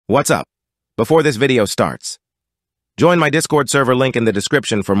What's up? Before this video starts, join my Discord server link in the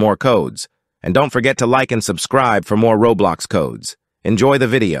description for more codes, and don't forget to like and subscribe for more Roblox codes. Enjoy the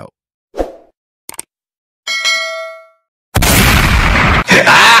video.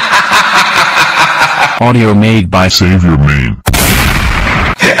 Audio made by Savior Main.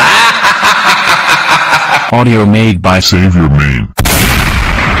 Audio made by Savior Main.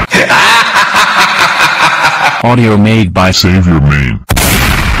 Audio made by Savior Main.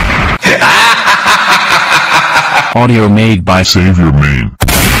 Audio made by Savior Main.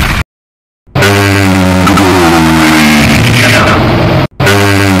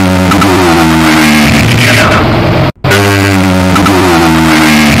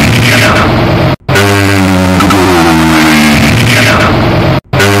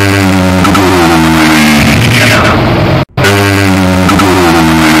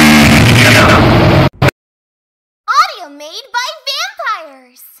 Made by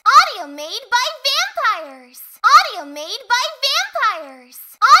vampires! Audio made by vampires! Audio made by vampires!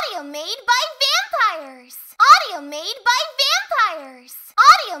 Audio made by vampires! Audio made by vampires!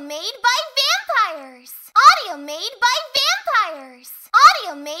 Audio made by vampires! Audio made by vampires!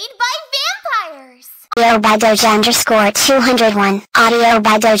 Audio made by vampires! Audio by Doge_201. Audio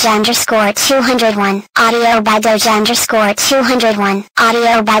by Doge_201. Audio by Doge_201.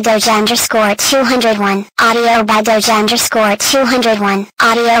 Audio by Doge_201. Audio by Doge_201.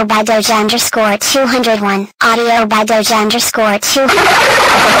 Audio by Doge_201. Audio by Doge_201.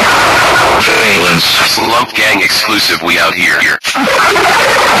 Valence, Slump Gang exclusive, we out here.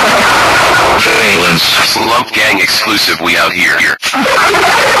 Valence, Slump Gang exclusive, we out here.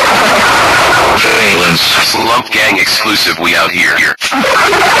 Valence, Slump Gang exclusive, we out here.